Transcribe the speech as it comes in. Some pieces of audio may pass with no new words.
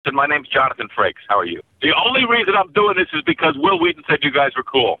Listen, my name's Jonathan Frakes. How are you? The only reason I'm doing this is because Will Wheaton said you guys were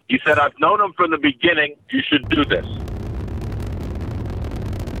cool. He said, I've known him from the beginning. You should do this.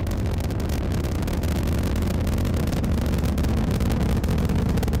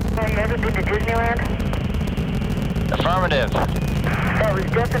 Have you ever been to Disneyland? Affirmative. That was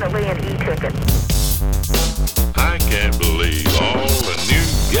definitely an e-ticket. I can't believe all the new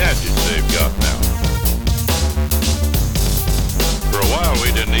gadgets they've got now. For a while,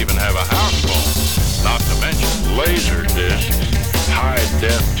 we didn't even have a house phone, not to mention laser discs,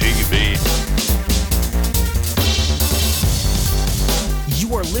 high-def TV.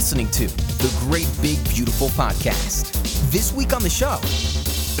 You are listening to the Great Big Beautiful Podcast. This week on the show,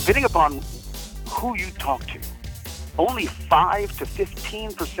 depending upon who you talk to, only 5 to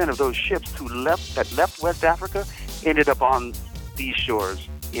 15% of those ships that left West Africa ended up on these shores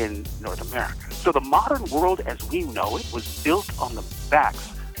in North America. So the modern world as we know it was built on the backs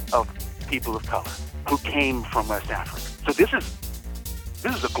of people of color who came from West Africa. So this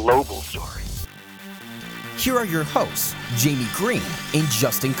is a global story. here are your hosts, Jamie Green and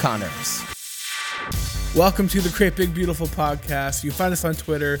Justin Connors. Welcome to the Great Big Beautiful Podcast. You can find us on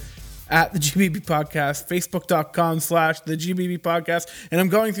Twitter at the GBB Podcast, Facebook.com/the GBB Podcast. And I'm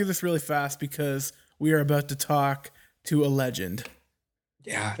going through this really fast because we are about to talk to a legend.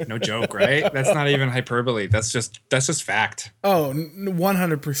 Yeah, no joke, right? That's not even hyperbole. That's just fact. Oh,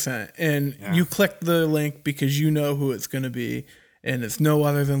 100%. And you click the link because you know who it's going to be. And it's no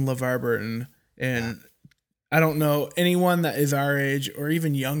other than LeVar Burton. And I don't know anyone that is our age or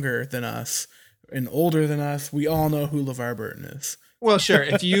even younger than us and older than us. We all know who LeVar Burton is. Well, sure.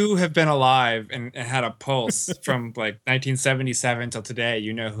 If you have been alive and had a pulse from like 1977 till today,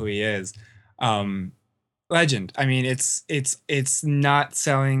 you know who he is. Legend. I mean, it's not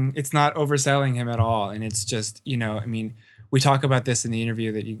overselling him at all. And it's just, I mean, we talk about this in the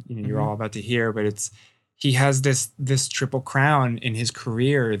interview that you're all about to hear, but he has this triple crown in his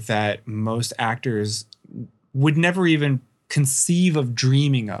career that most actors would never even conceive of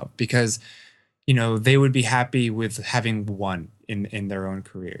dreaming of, because they would be happy with having one in their own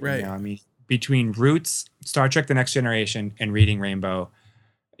career. Right. I mean, between Roots, Star Trek: The Next Generation, and Reading Rainbow,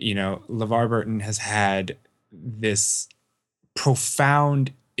 LeVar Burton has had this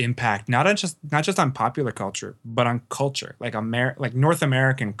profound impact, not just on popular culture, but on culture, like North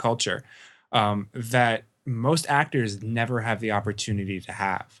American culture, that most actors never have the opportunity to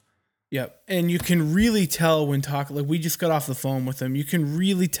have. Yep. And you can really tell when talking, like we just got off the phone with him. You can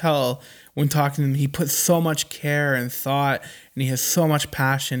really tell when talking to him, he puts so much care and thought, and he has so much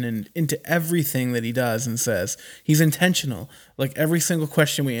passion into everything that he does and says. He's intentional. Like every single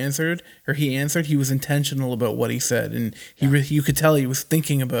question he answered, he was intentional about what he said. And you could tell he was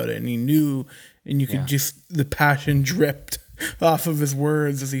thinking about it, and he knew, and you could just, the passion dripped off of his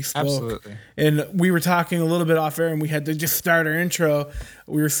words as he spoke. Absolutely. And we were talking a little bit off air, and we had to just start our intro.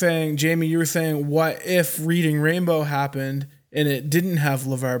 We were saying, Jamie, you were saying, what if Reading Rainbow happened and it didn't have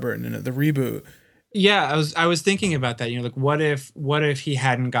LeVar Burton in it, the reboot? Yeah, I was thinking about that. Like, what if he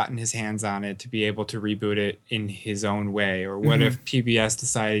hadn't gotten his hands on it to be able to reboot it in his own way, or what if PBS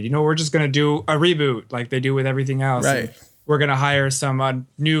decided, we're just going to do a reboot like they do with everything else, right? And we're going to hire some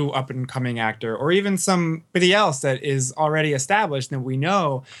new up and coming actor, or even somebody else that is already established and we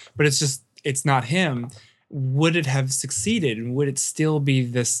know, but it's not him. Would it have succeeded? And would it still be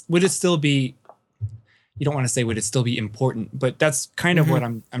you don't want to say would it still be important, but that's kind of what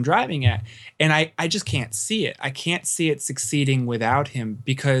I'm driving at. And I just can't see it. I can't see it succeeding without him,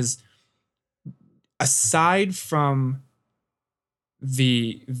 because aside from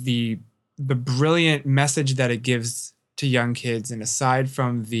the brilliant message that it gives to young kids, and aside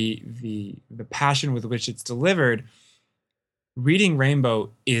from the passion with which it's delivered, Reading Rainbow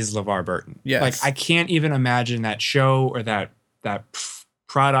is LeVar Burton. Yes. Like, I can't even imagine that show or that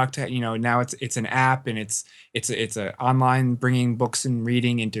product. Now it's an app, and it's a online bringing books and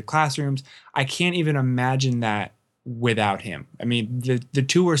reading into classrooms. I can't even imagine that without him. I mean, the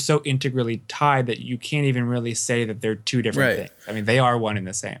two are so integrally tied that you can't even really say that they're two different things. I mean, they are one and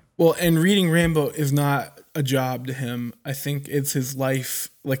the same. Well, and Reading Rainbow is not a job to him. I think it's his life.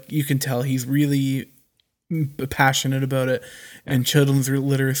 Like, you can tell he's really passionate about it, and children's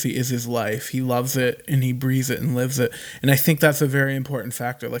literacy is his life. He loves it, and he breathes it and lives it. And I think that's a very important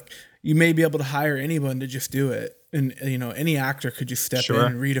factor. Like, you may be able to hire anyone to just do it, and any actor could just step in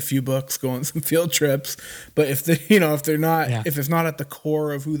and read a few books, go on some field trips. But if they're not, if it's not at the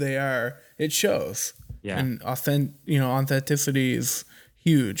core of who they are, it shows. Yeah, and authenticity is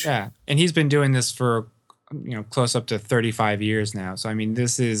huge. Yeah, and he's been doing this for close up to 35 years now. So I mean,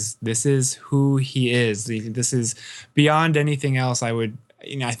 this is who he is. This is beyond anything else I would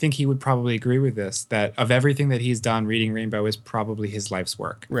I think he would probably agree with this, that of everything that he's done, Reading Rainbow is probably his life's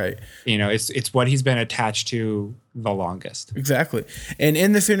work. Right. It's what he's been attached to the longest. Exactly. And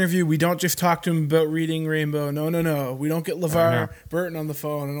in this interview, we don't just talk to him about Reading Rainbow. No. We don't get LeVar Burton on the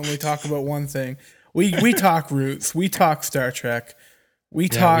phone and only talk about one thing. We talk Roots. We talk Star Trek. We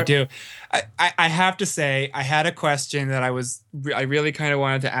do. I have to say, I had a question that I really kind of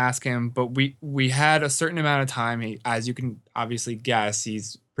wanted to ask him, but we had a certain amount of time. As you can obviously guess,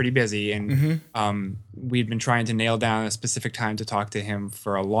 he's pretty busy, and we'd been trying to nail down a specific time to talk to him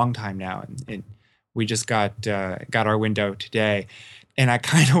for a long time now, and we just got our window today. And I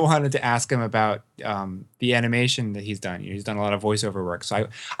kind of wanted to ask him about the animation that he's done. He's done a lot of voiceover work. So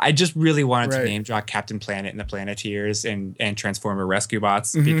I just really wanted to name drop Captain Planet and the Planeteers and Transformer Rescue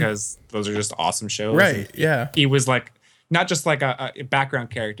Bots because those are just awesome shows. Right, and yeah. He was like, not just like a background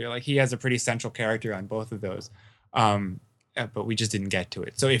character. Like he has a pretty central character on both of those. But we just didn't get to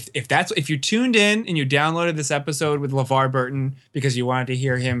it. So if you tuned in and you downloaded this episode with LeVar Burton because you wanted to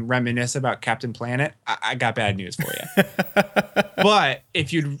hear him reminisce about Captain Planet, I got bad news for you. But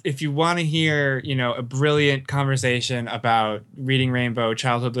if you want to hear, a brilliant conversation about Reading Rainbow,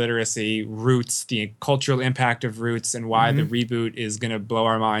 childhood literacy, Roots, the cultural impact of Roots, and why the reboot is going to blow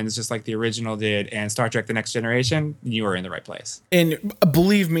our minds just like the original did, and Star Trek: The Next Generation, you are in the right place. And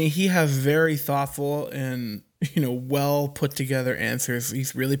believe me, he has very thoughtful and well put together answers.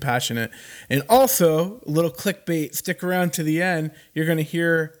 He's really passionate. And also, a little clickbait, stick around to the end. You're going to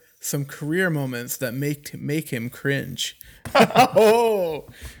hear some career moments that make him cringe. Oh,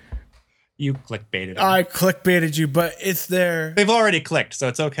 you clickbaited him. I clickbaited you, but it's there. They've already clicked, so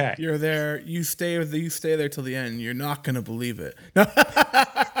it's okay. You're there. You stay there till the end. You're not going to believe it.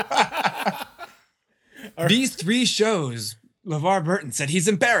 These 3 shows LeVar Burton said he's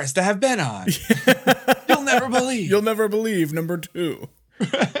embarrassed to have been on. You'll never believe. You'll never believe. Number 2.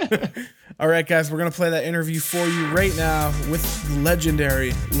 All right, guys, we're going to play that interview for you right now with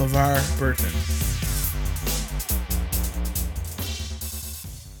legendary LeVar Burton.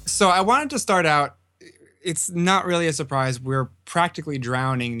 So I wanted to start out, it's not really a surprise. We're practically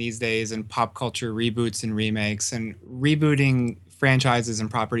drowning these days in pop culture reboots and remakes, and rebooting franchises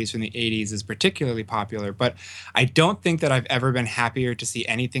and properties from the 80s is particularly popular, but I don't think that I've ever been happier to see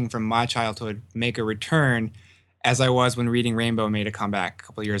anything from my childhood make a return as I was when Reading Rainbow made a comeback a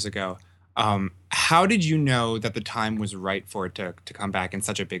couple of years ago. How did you know that the time was right for it to come back in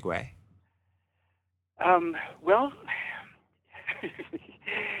such a big way? Well,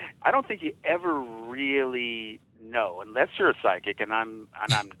 I don't think you ever really know, unless you're a psychic, and I'm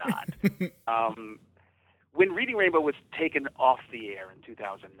not. When Reading Rainbow was taken off the air in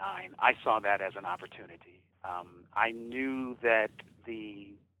 2009, I saw that as an opportunity. I knew that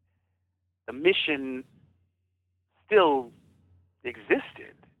the mission still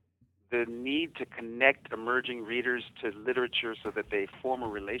existed. The need to connect emerging readers to literature so that they form a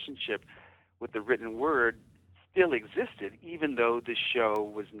relationship with the written word still existed, even though the show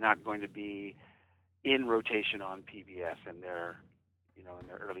was not going to be in rotation on PBS in their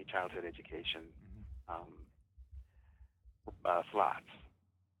early childhood education slots.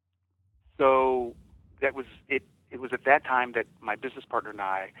 So that was it. It was at that time that my business partner and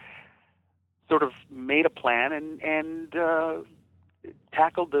I sort of made a plan and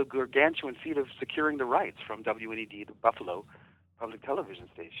tackled the gargantuan feat of securing the rights from WNED, the Buffalo Public Television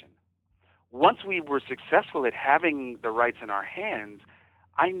Station. Once we were successful at having the rights in our hands,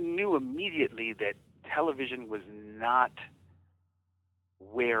 I knew immediately that television was not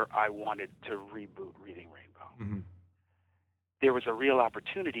where I wanted to reboot Reading Rainbow. Mm-hmm. There was a real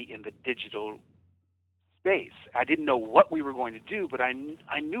opportunity in the digital space. I didn't know what we were going to do, but I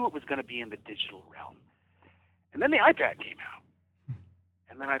knew it was going to be in the digital realm. And then the iPad came out.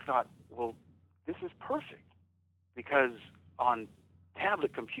 And then I thought, well, this is perfect, because on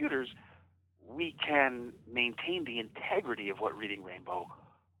tablet computers, we can maintain the integrity of what Reading Rainbow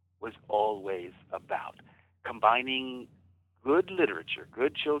was always about, combining good literature,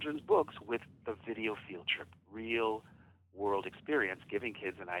 good children's books with the video field trip, real world experience, giving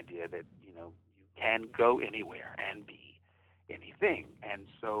kids an idea that, you can go anywhere and be anything. And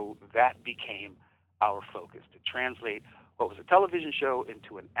so that became our focus, to translate what was a television show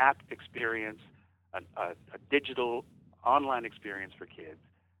into an app experience, a digital online experience for kids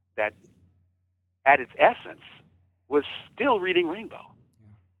that at its essence was still Reading Rainbow.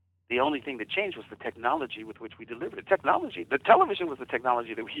 The only thing that changed was the technology with which we delivered it. Technology. The television was the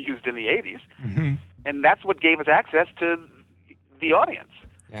technology that we used in the 80s, Mm-hmm. and that's what gave us access to the audience.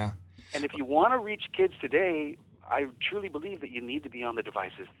 Yeah. And if you want to reach kids today, I truly believe that you need to be on the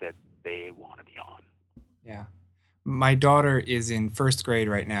devices that they want to be on. Yeah. My daughter is in first grade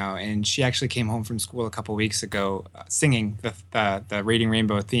right now, and she actually came home from school a couple weeks ago singing the Reading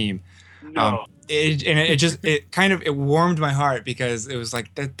Rainbow theme. No. It just it warmed my heart because it was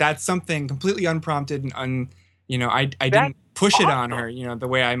like that's something completely unprompted and I That's didn't push it on her, awesome. the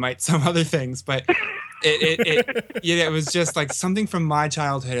way I might some other things, but yeah, it was just like something from my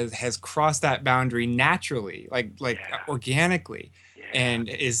childhood has crossed that boundary naturally, Yeah. organically, Yeah. and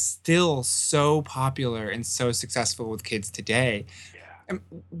is still so popular and so successful with kids today. Yeah.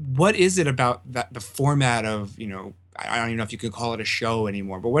 What is it about the format of, I don't even know if you could call it a show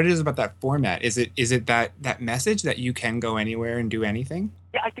anymore, but what it is about that format? Is it that message that you can go anywhere and do anything?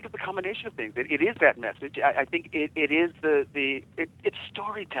 Yeah, I think it's a combination of things. It is that message. I think it is it's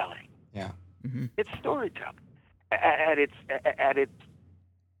storytelling. Yeah. Hmm. It's storytelling at its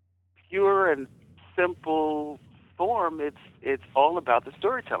pure and simple form. It's all about the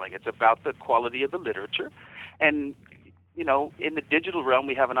storytelling. It's about the quality of the literature, and in the digital realm,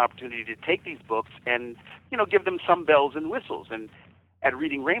 we have an opportunity to take these books and give them some bells and whistles. And at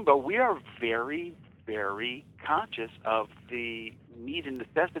Reading Rainbow, we are very, very conscious of the need and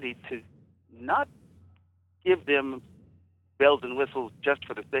necessity to not give them bells and whistles just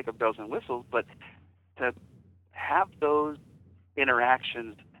for the sake of bells and whistles, but to have those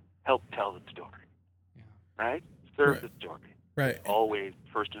interactions help tell the story, right? Serve Right. the story. Right. Always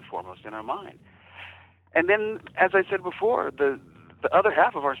first and foremost in our mind. And then, as I said before, the other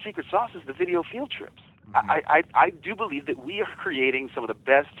half of our secret sauce is the video field trips. I do believe that we are creating some of the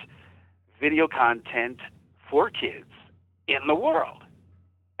best video content for kids in the world,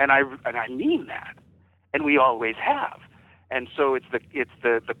 and I mean that, and we always have. And so it's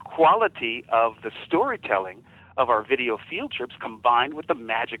the quality of the storytelling of our video field trips combined with the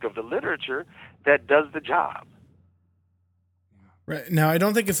magic of the literature that does the job. Right. Now, I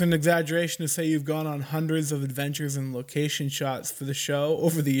don't think it's an exaggeration to say you've gone on hundreds of adventures and location shots for the show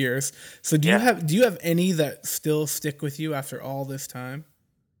over the years. So do you have any that still stick with you after all this time?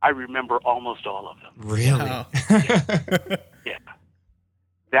 I remember almost all of them. Really? Wow. Yeah.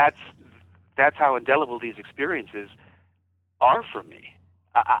 That's how indelible these experiences are for me.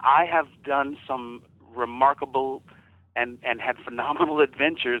 I have done some remarkable and had phenomenal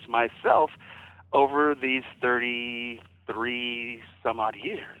adventures myself over these 33 some odd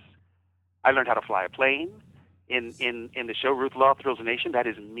years. I learned how to fly a plane in the show Ruth Law Thrills a Nation. That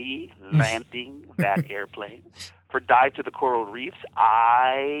is me landing that airplane. For Dive to the Coral Reefs,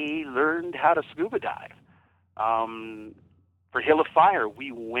 I learned how to scuba dive. For Hill of Fire,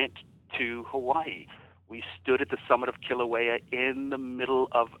 we went to Hawaii. We stood at the summit of Kilauea in the middle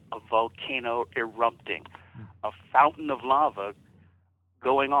of a volcano erupting, a fountain of lava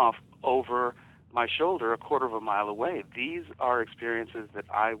going off over my shoulder a quarter of a mile away. These are experiences that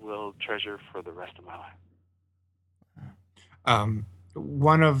I will treasure for the rest of my life.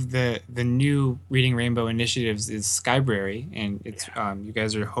 One of the new Reading Rainbow initiatives is Skybrary, and it's you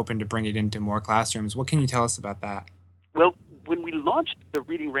guys are hoping to bring it into more classrooms. What can you tell us about that? Well, when we launched the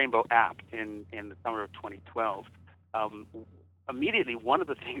Reading Rainbow app in the summer of 2012, immediately one of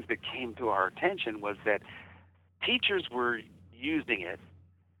the things that came to our attention was that teachers were using it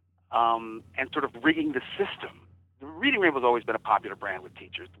and sort of rigging the system. Reading Rainbow has always been a popular brand with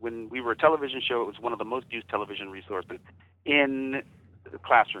teachers. When we were a television show, it was one of the most used television resources in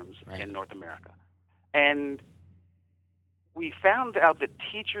classrooms in North America. And we found out that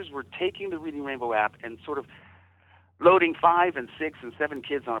teachers were taking the Reading Rainbow app and sort of loading 5 and 6 and 7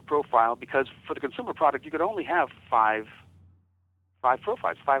 kids on a profile, because for the consumer product, you could only have five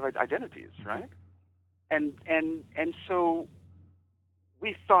profiles, 5 identities, right? And so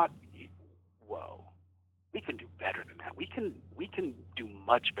we thought, whoa, we can do better than that. We can do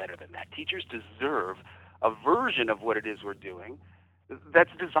much better than that. Teachers deserve a version of what it is we're doing that's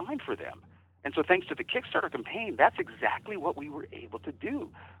designed for them. And so thanks to the Kickstarter campaign, that's exactly what we were able to do.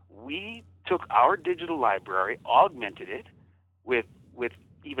 We took our digital library, augmented it with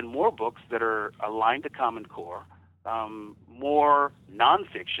even more books that are aligned to Common Core, more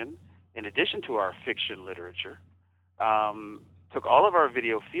nonfiction in addition to our fiction literature, took all of our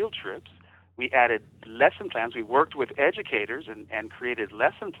video field trips. We added lesson plans. We worked with educators and created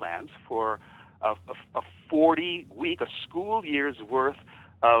lesson plans for a 40-week, a school year's worth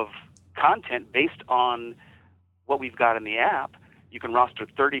of content based on what we've got in the app. You can roster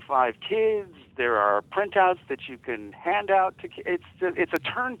 35 kids. There are printouts that you can hand out to kids. It's a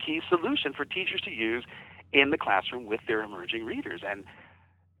turnkey solution for teachers to use in the classroom with their emerging readers. And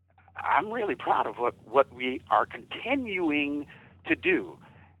I'm really proud of what we are continuing to do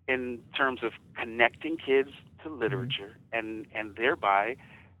in terms of connecting kids to literature and thereby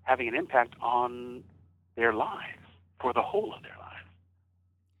having an impact on their lives. for the whole of their lives.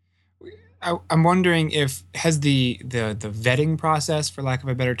 I'm wondering if has the vetting process, for lack of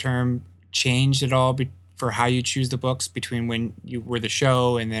a better term, changed at all for how you choose the books between when you were the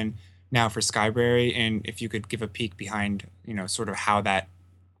show and then now for Skybrary, and if you could give a peek behind, sort of how that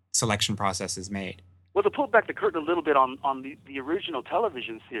selection process is made. Well, to pull back the curtain a little bit on the original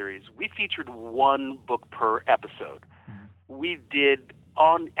television series, we featured one book per episode. Mm-hmm. We did,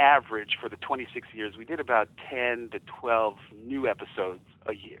 on average, for the 26 years, we did about 10 to 12 new episodes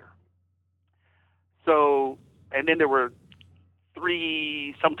a year. So, and then there were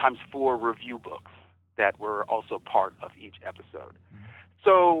 3, sometimes 4 review books that were also part of each episode. Mm-hmm.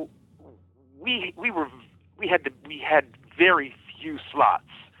 So we had very few slots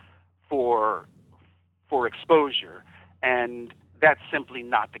for exposure, and that's simply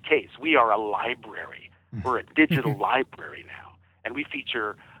not the case. We are a library. We're a digital library now, and we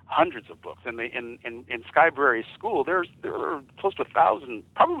feature hundreds of books. And in Skybrary School, there are close to 1,000,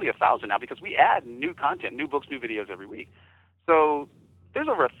 probably 1,000 now, because we add new content, new books, new videos every week. So there's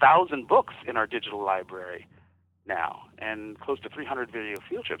over 1,000 books in our digital library now, and close to 300 video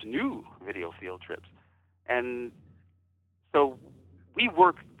field trips, new video field trips. And so we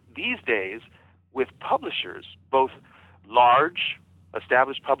work these days with publishers, both large,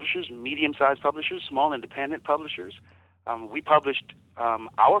 established publishers, medium-sized publishers, small independent publishers. We published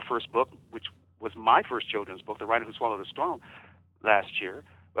our first book, which was my first children's book, The Rhino Who Swallowed a Storm, last year.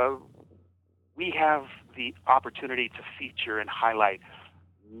 We have the opportunity to feature and highlight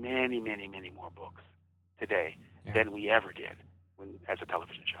many, many, many more books today than we ever did as a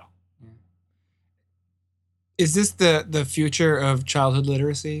television show. Is this the future of childhood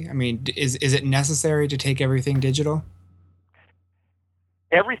literacy? I mean, is it necessary to take everything digital?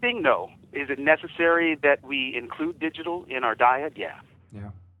 Everything, no. Is it necessary that we include digital in our diet? Yeah.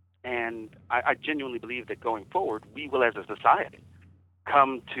 And I genuinely believe that going forward, we will, as a society,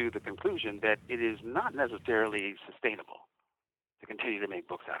 come to the conclusion that it is not necessarily sustainable to continue to make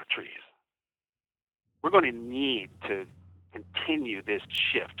books out of trees. We're going to need to continue this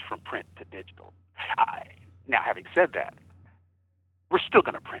shift from print to digital. Now, having said that, we're still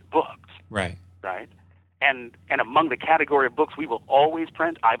going to print books. Right. And among the category of books we will always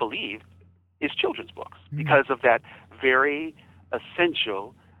print, I believe, is children's books, because of that very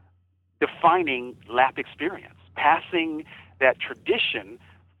essential defining lap experience, passing that tradition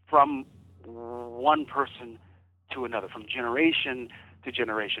from one person to another, from generation to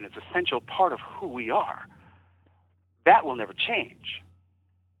generation. It's an essential part of who we are. That will never change.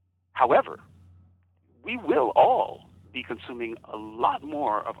 However, we will all be consuming a lot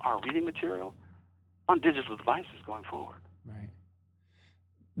more of our reading material on digital devices going forward. Right.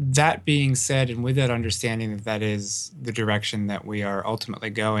 That being said, and with that understanding that is the direction that we are ultimately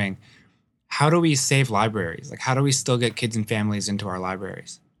going, how do we save libraries? Like, how do we still get kids and families into our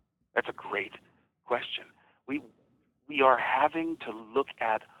libraries? That's a great question. We are having to look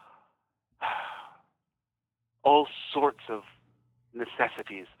at all sorts of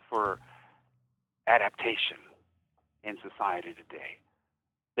necessities for adaptation in society today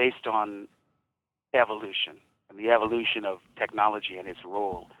based on evolution and the evolution of technology and its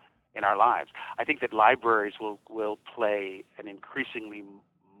role in our lives. I think that libraries will play an increasingly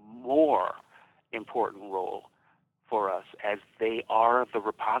more important role for us, as they are the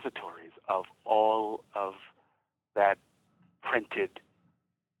repositories of all of that printed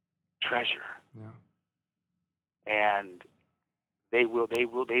treasure. And they will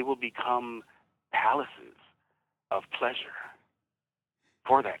become palaces of pleasure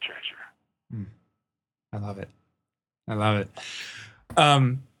for that treasure. I love it.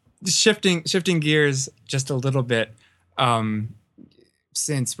 Shifting gears just a little bit,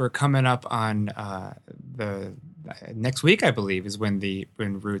 since we're coming up on the next week, I believe, is when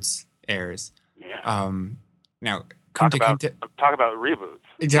Roots airs. Yeah. Now, talk about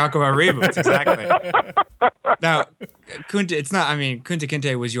reboots. Talk about reboots, exactly. Now, Kunta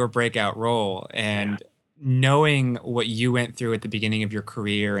Kinte was your breakout role, and knowing what you went through at the beginning of your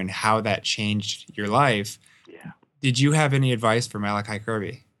career and how that changed your life, did you have any advice for Malachi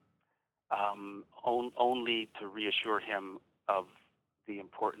Kirby? Only to reassure him of the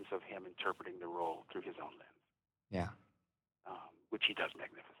importance of him interpreting the role through his own lens. Yeah. Which he does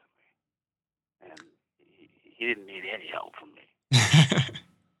magnificently. And he didn't need any help from me.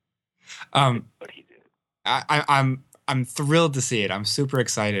 But he did. I'm thrilled to see it. I'm super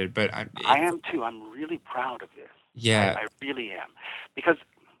excited, but I am too. I'm really proud of this. Yeah. I really am. Because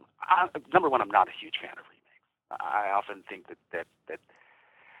number one, I'm not a huge fan of remakes. I often think that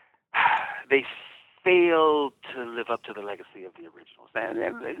they failed to live up to the legacy of the originals,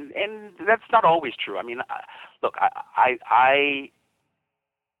 and that's not always true. I mean, look, and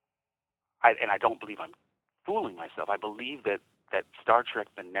I don't believe I'm fooling myself. I believe that Star Trek: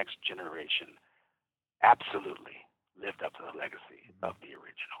 The Next Generation absolutely lived up to the legacy of the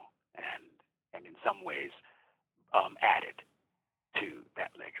original, and in some ways added to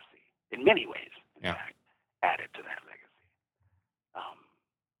that legacy. In many ways, in fact, added to that legacy.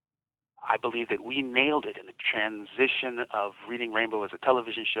 I believe that we nailed it in the transition of Reading Rainbow as a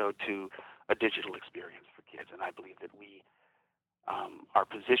television show to a digital experience for kids, and I believe that we are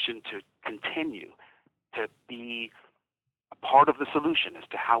positioned to continue to be a part of the solution as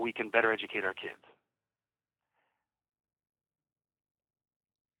to how we can better educate our kids.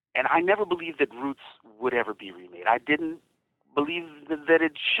 And I never believed that Roots would ever be remade. I didn't believe that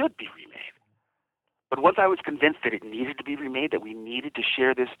it should be remade. But once I was convinced that it needed to be remade, that we needed to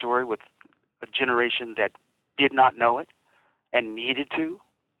share this story with a generation that did not know it and needed to,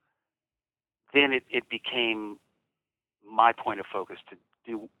 then it became my point of focus to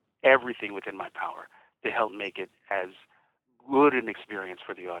do everything within my power to help make it as good an experience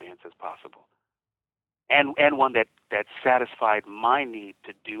for the audience as possible. And one that satisfied my need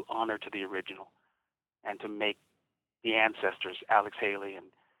to do honor to the original and to make the ancestors, Alex Haley and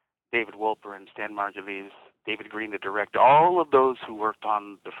David Wolper and Stan Margulies, David Green, the director, all of those who worked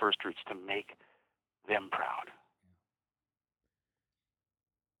on the first Roots, to make them proud.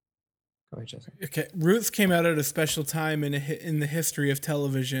 Go ahead, Jesse. Okay, Roots came out at a special time in the history of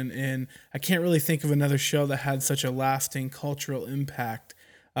television, and I can't really think of another show that had such a lasting cultural impact.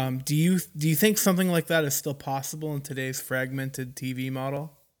 Do you think something like that is still possible in today's fragmented TV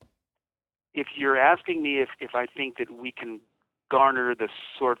model? If you're asking me if I think that we can garner the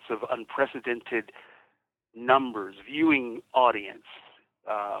sorts of unprecedented numbers, viewing audience,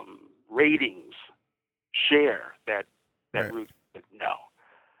 ratings, share that Right. Roots, no.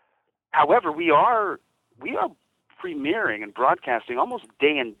 However, we are premiering and broadcasting almost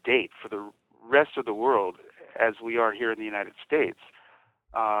day and date for the rest of the world as we are here in the United States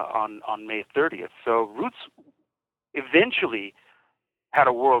on May 30th. So Roots eventually had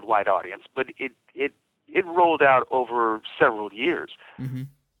a worldwide audience, but it rolled out over several years. Mm-hmm.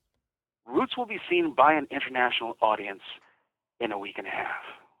 Roots will be seen by an international audience in a week and a half,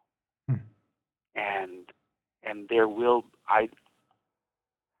 and there will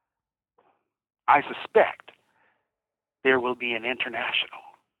I suspect there will be an international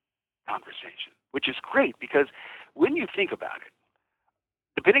conversation, which is great because when you think about it,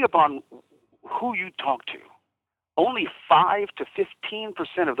 depending upon who you talk to, only 5 to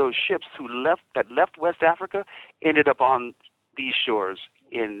 15% of those ships that left West Africa ended up on these shores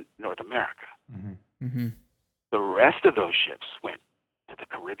in North America. Mm-hmm. Mm-hmm. The rest of those ships went to the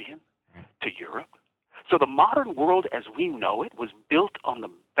Caribbean, to Europe. So the modern world as we know it was built on the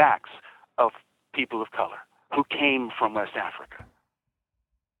backs of people of color who came from West Africa.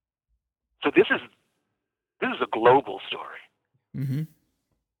 So this is a global story. Mm-hmm.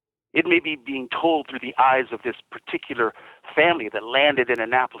 It may be being told through the eyes of this particular family that landed in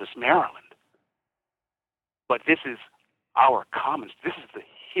Annapolis, Maryland. But this is this is the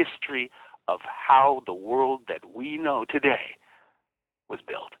history of how the world that we know today was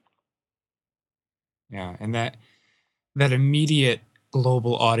built. Yeah, and that immediate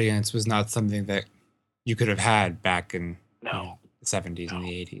global audience was not something that you could have had back in No. the 70s and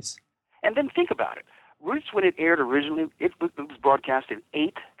the 80s. And then think about it. Roots, when it aired originally, it was broadcast in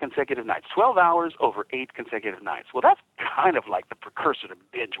 8 consecutive nights, 12 hours over 8 consecutive nights. Well, that's kind of like the precursor to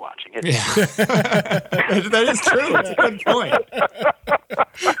binge watching, isn't it? Yeah, that is true. That's a good point.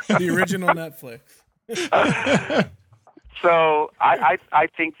 The original Netflix. So I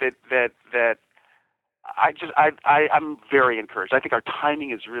think that I'm very encouraged. I think our timing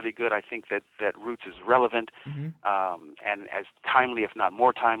is really good. I think that Roots is relevant, Mm-hmm. and as timely, if not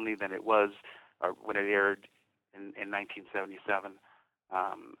more timely, than it was when it aired in 1977.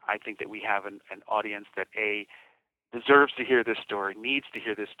 I think that we have an audience that deserves to hear this story, needs to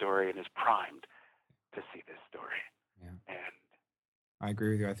hear this story, and is primed to see this story. Yeah. And I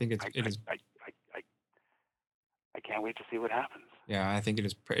agree with you. I think it is. I can't wait to see what happens. Yeah, I think it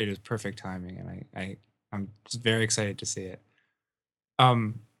is perfect timing, and I'm just very excited to see it.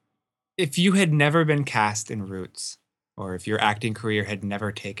 If you had never been cast in Roots, or if your acting career had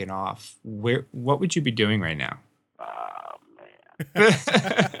never taken off, what would you be doing right now? Oh man.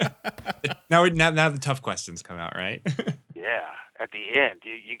 Now the tough questions come out, right? Yeah, at the end,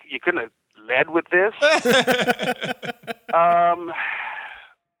 you couldn't have led with this.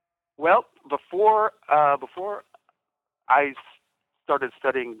 Well, before I started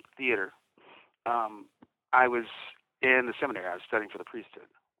studying theater, I was in the seminary. I was studying for the priesthood.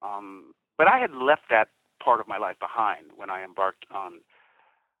 But I had left that part of my life behind when I embarked on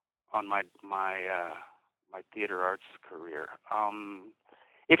my theater arts career.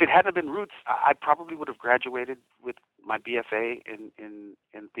 If it hadn't been Roots, I probably would have graduated with my BFA in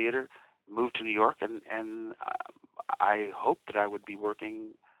theater, moved to New York, and I hoped that I would be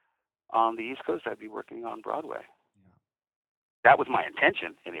working on the East Coast. I'd be working on Broadway. That was my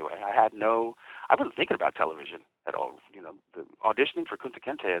intention, anyway. I wasn't thinking about television at all. The auditioning for Kunta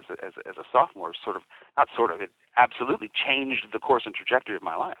Kinte as a sophomore it absolutely changed the course and trajectory of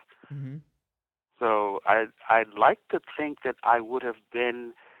my life. Mm-hmm. So I'd like to think that I would have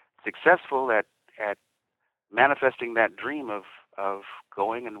been successful at manifesting that dream of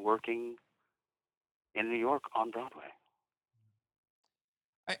going and working in New York on Broadway.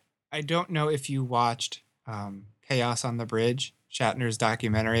 I don't know if you watched Chaos on the Bridge, Shatner's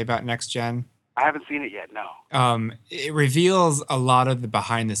documentary about Next Gen. I haven't seen it yet, no. It reveals a lot of the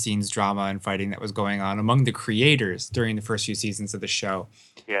behind the scenes drama and fighting that was going on among the creators during the first few seasons of the show.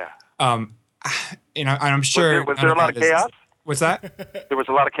 Yeah. I'm sure. Was there a lot of chaos? What's that? There was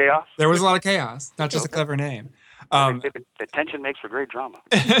a lot of chaos? There was a lot of chaos, not just a clever name. The tension makes for great drama.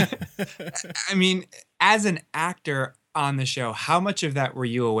 I mean, as an actor on the show, how much of that were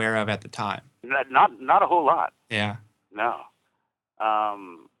you aware of at the time? Not a whole lot. Yeah. No.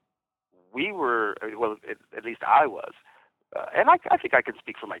 We were, well, at least I was, and I think I can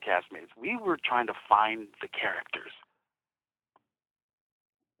speak for my castmates. We were trying to find the characters.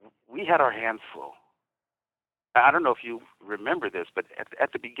 We had our hands full. I don't know if you remember this, but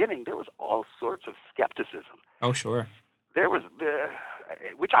at the beginning, there was all sorts of skepticism. Oh, sure. There was,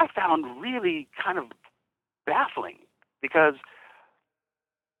 which I found really kind of baffling, because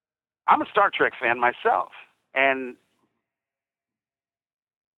I'm a Star Trek fan myself, and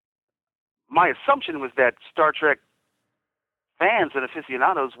my assumption was that Star Trek fans and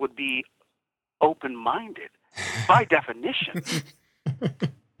aficionados would be open-minded by definition.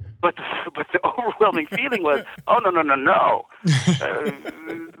 But the overwhelming feeling was, oh, no.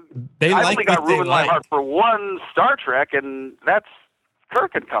 They I like only got what they ruined my like. heart for one Star Trek, and that's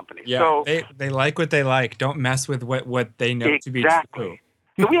Kirk and company. Yeah, so, they like what they like. Don't mess with what they know to be true.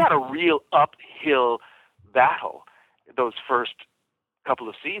 So we had a real uphill battle those first couple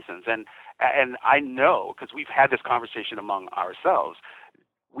of seasons, and I know, because we've had this conversation among ourselves,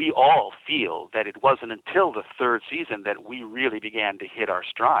 we all feel that it wasn't until the third season that we really began to hit our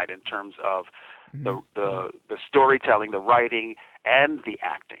stride in terms of the storytelling, the writing, and the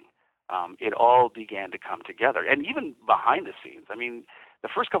acting. It all began to come together. And even behind the scenes, I mean, the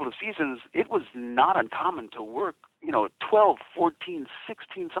first couple of seasons, it was not uncommon to work, 12, 14,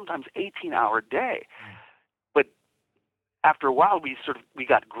 16, sometimes 18-hour day. But after a while, we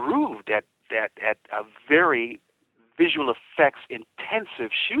got grooved at a very visual effects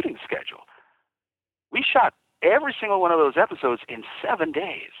intensive shooting schedule. We shot every single one of those episodes in 7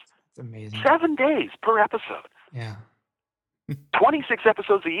 days. It's amazing. 7 days per episode. Yeah. 26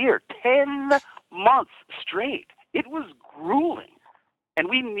 episodes a year, 10 months straight. It was grueling. And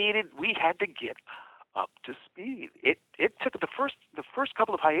we had to get up to speed. It took the first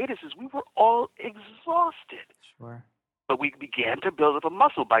couple of hiatuses, we were all exhausted. Sure. But we began to build up a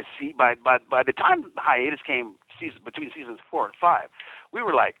muscle. By the time the hiatus came between seasons 4 and 5, we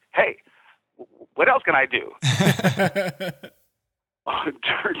were like, hey, what else can I do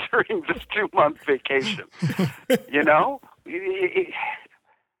during this 2-month vacation?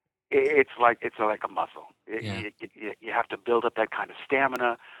 It's like a muscle. You have to build up that kind of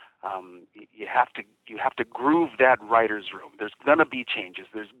stamina. You have to groove that writer's room. There's gonna be changes.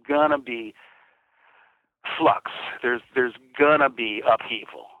 There's gonna be flux. There's gonna be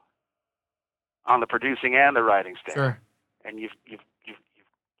upheaval on the producing and the writing staff. Sure. And you've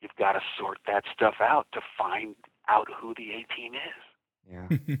got to sort that stuff out to find out who the A-team is.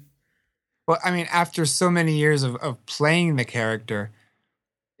 Yeah. Well, I mean, after so many years of playing the character,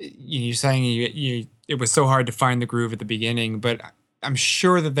 you're saying it was so hard to find the groove at the beginning, but I'm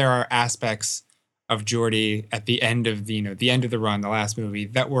sure that there are aspects of Geordi at the end of the end of the run, the last movie,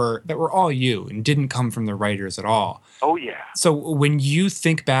 that were all you and didn't come from the writers at all. Oh yeah. So when you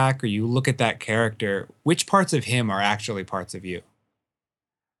think back or you look at that character, which parts of him are actually parts of you?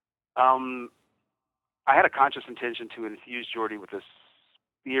 I had a conscious intention to infuse Geordi with a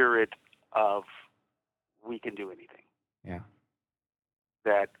spirit of we can do anything. Yeah.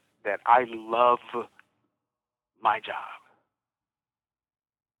 That I love my job,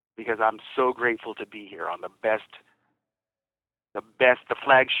 because I'm so grateful to be here on the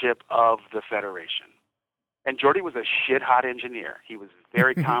flagship of the Federation. And Geordi was a shit-hot engineer. He was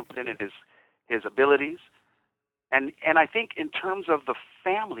very confident in his abilities. And I think in terms of the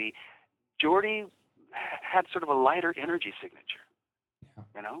family, Geordi had sort of a lighter energy signature. Yeah.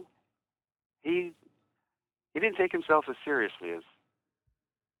 You know, he didn't take himself as seriously as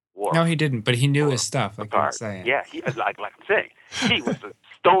Worf. No, he didn't, but he knew or his stuff, like you were Picard. saying. Yeah, like I'm saying, he was a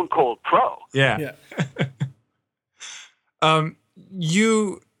stone cold pro. Yeah. Yeah.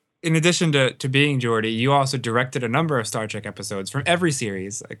 You, in addition to being Geordi, you also directed a number of Star Trek episodes from every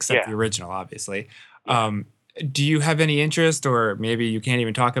series except the original, obviously. Yeah. Do you have any interest, or maybe you can't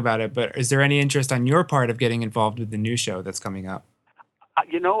even talk about it, but is there any interest on your part of getting involved with the new show that's coming up? I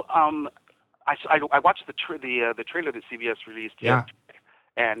watched the trailer that CBS released yesterday,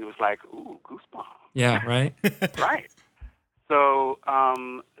 and it was like, ooh, goosebumps. Yeah, right? Right. So,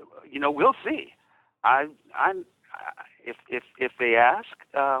 we'll see. If they ask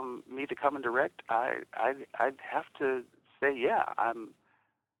me to come and direct, I'd have to say, yeah,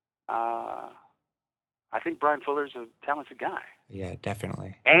 I think Brian Fuller's a talented guy. Yeah,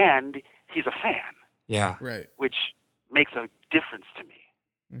 definitely. And he's a fan. Yeah. Right. Which makes a difference to me.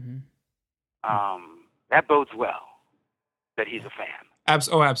 Mm-hmm. That bodes well that he's a fan.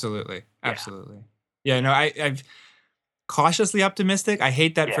 Absolutely. Absolutely. Yeah, no, I've cautiously optimistic. I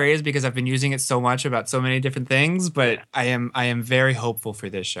hate that phrase because I've been using it so much about so many different things, but I am very hopeful for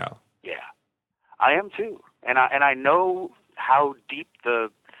this show. Yeah. I am too. And I know how deep the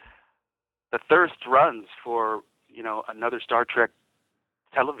thirst runs for, another Star Trek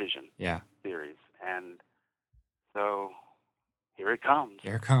television series. And so here it comes.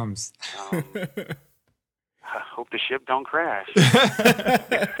 Here it comes. I hope the ship don't crash.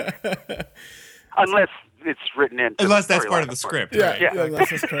 Unless it's written in. Unless that's part of the script. Yeah, right? yeah, unless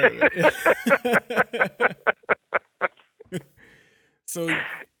that's part of it. Yeah. So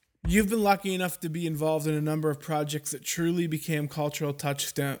you've been lucky enough to be involved in a number of projects that truly became cultural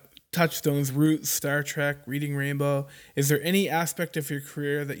touchstones, Roots, Star Trek, Reading Rainbow. Is there any aspect of your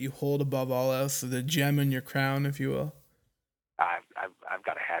career that you hold above all else, the gem in your crown, if you will? I've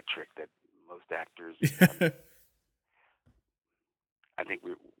got a hat trick that most actors. I think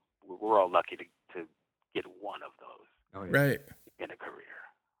we're all lucky to get one of those. Oh, yeah. Right. In a career.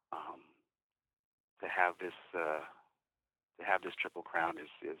 To have this triple crown is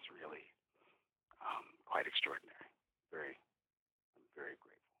really quite extraordinary. I'm very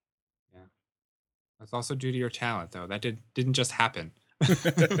grateful. Yeah. That's also due to your talent, though. That didn't just happen.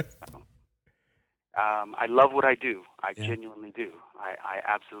 I love what I do. I genuinely do. I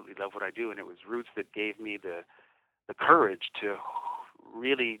absolutely love what I do, and it was Roots that gave me the courage to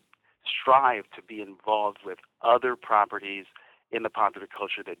really strive to be involved with other properties in the popular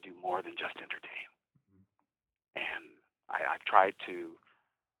culture that do more than just entertain. And I've tried to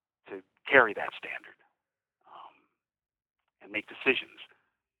carry that standard and make decisions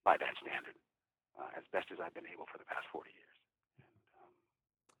by that standard as best as I've been able for the past 40 years.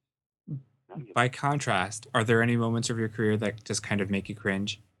 By contrast, are there any moments of your career that just kind of make you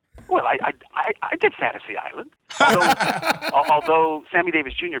cringe? Well, I did Fantasy Island, although Sammy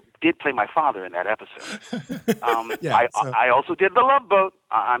Davis Jr. did play my father in that episode. I also did The Love Boat.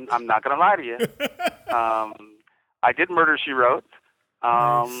 I'm not going to lie to you. I did Murder, She Wrote.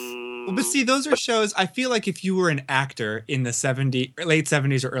 Well, but see, those are shows. I feel like if you were an actor in the late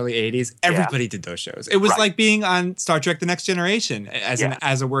 70s or early 80s, everybody did those shows. It was like being on Star Trek: The Next Generation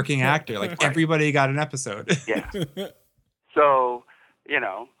as a working actor. Like everybody got an episode. Yeah. So,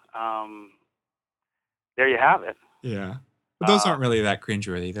 there you have it. Yeah. But those aren't really that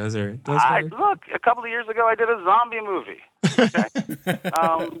cringeworthy. Look, a couple of years ago, I did a zombie movie. Okay?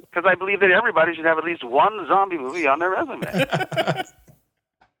 Because I believe that everybody should have at least one zombie movie on their resume.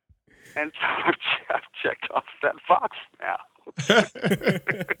 And so I've checked off that box now.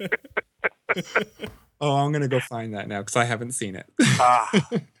 Oh, I'm going to go find that now because I haven't seen it.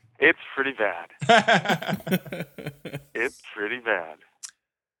 It's pretty bad. It's pretty bad.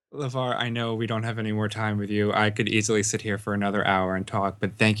 LeVar, I know we don't have any more time with you. I could easily sit here for another hour and talk,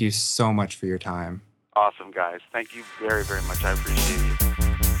 but thank you so much for your time. Awesome, guys. Thank you very, very much. I appreciate it.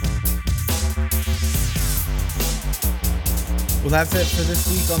 Well, that's it for this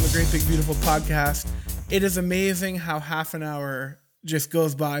week on the Great Big Beautiful Podcast. It is amazing how half an hour just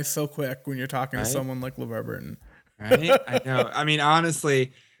goes by so quick when you're talking to someone like LeVar Burton. Right? I know. I mean,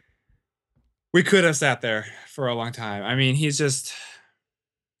 honestly, we could have sat there for a long time. I mean, he's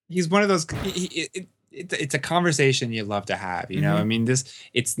one of those. It's a conversation you love to have, you know. I mean,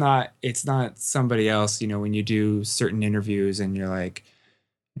 it's not somebody else. You know, when you do certain interviews and you're like,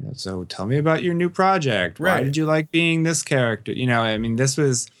 so tell me about your new project. Why did you like being this character? You know, I mean, this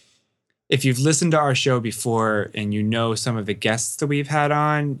was. If you've listened to our show before and you know some of the guests that we've had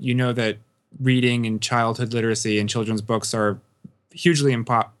on, you know that reading and childhood literacy and children's books are hugely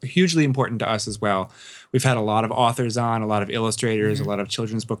important to us as well. We've had a lot of authors on, a lot of illustrators, a lot of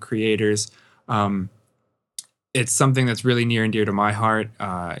children's book creators. It's something that's really near and dear to my heart.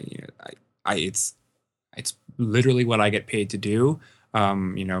 It's literally what I get paid to do.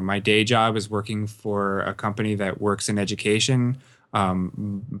 My day job is working for a company that works in education.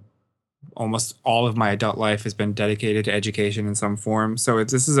 Almost all of my adult life has been dedicated to education in some form. So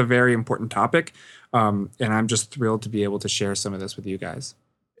this is a very important topic. And I'm just thrilled to be able to share some of this with you guys.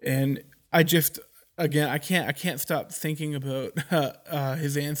 And I can't stop thinking about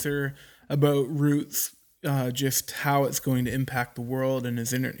his answer about roots, just how it's going to impact the world, and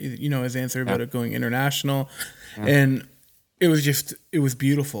his answer about it going international. Yeah. And it was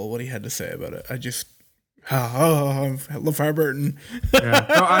beautiful what he had to say about it. LeVar Burton.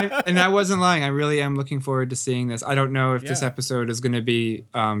 Yeah. And I wasn't lying. I really am looking forward to seeing this. I don't know if this episode is going to be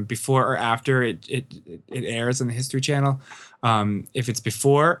before or after it airs on the History Channel. If it's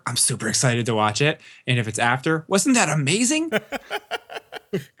before, I'm super excited to watch it. And if it's after, wasn't that amazing?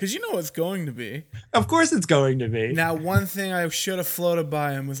 Because it's going to be. Of course it's going to be. Now, one thing I should have floated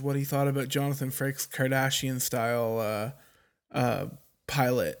by him was what he thought about Jonathan Frakes' Kardashian-style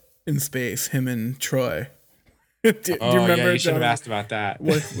pilot in space, him and Troy. Do you remember? Yeah, you should have asked about that.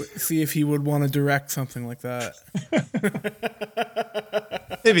 See if he would want to direct something like that.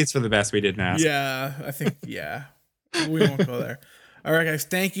 Maybe it's for the best we didn't ask. Yeah, I think, we won't go there. All right, guys,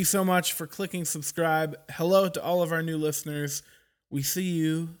 thank you so much for clicking subscribe. Hello to all of our new listeners. We see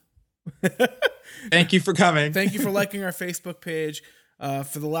you. Thank you for coming. Thank you for liking our Facebook page.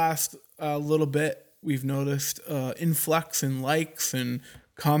 For the last little bit, we've noticed influx in likes and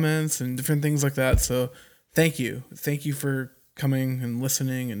comments and different things like that. So thank you. Thank you for coming and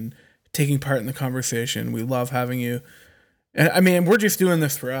listening and taking part in the conversation. We love having you. And I mean, we're just doing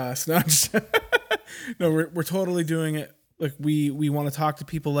this for us, not just no, we're totally doing it. Like we want to talk to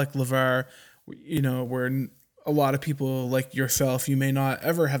people like LeVar. We're a lot of people like yourself. You may not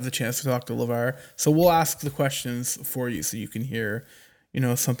ever have the chance to talk to LeVar. So we'll ask the questions for you so you can hear,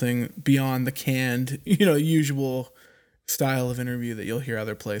 something beyond the canned, usual style of interview that you'll hear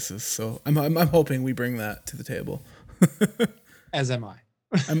other places. So I'm hoping we bring that to the table. As am I.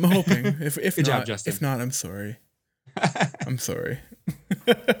 I'm hoping. If Good not, job, Justin. If not, I'm sorry. I'm sorry.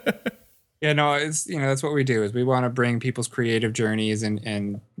 Yeah, no, it's that's what we do, is we want to bring people's creative journeys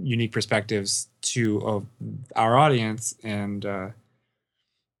and unique perspectives to our audience, and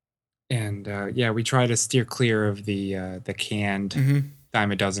we try to steer clear of the canned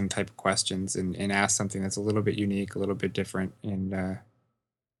dime a dozen type of questions and ask something that's a little bit unique, a little bit different, and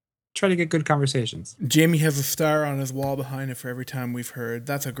try to get good conversations. Jamie has a star on his wall behind it for every time we've heard.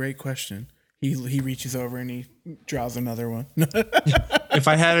 That's a great question. He reaches over and he draws another one. If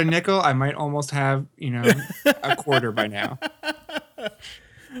I had a nickel, I might almost have, a quarter by now.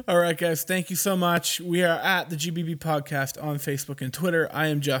 All right, guys. Thank you so much. We are at the GBB Podcast on Facebook and Twitter. I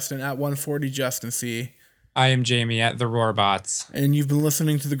am Justin at 140 Justin C. I am Jamie at the Roarbots. And you've been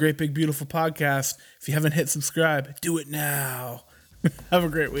listening to the Great Big Beautiful Podcast. If you haven't hit subscribe, do it now. Have a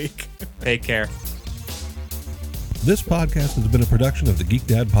great week. Take care. This podcast has been a production of the Geek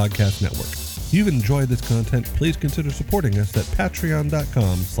Dad Podcast Network. If you've enjoyed this content, please consider supporting us at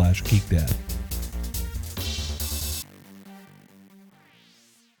patreon.com/geekdad.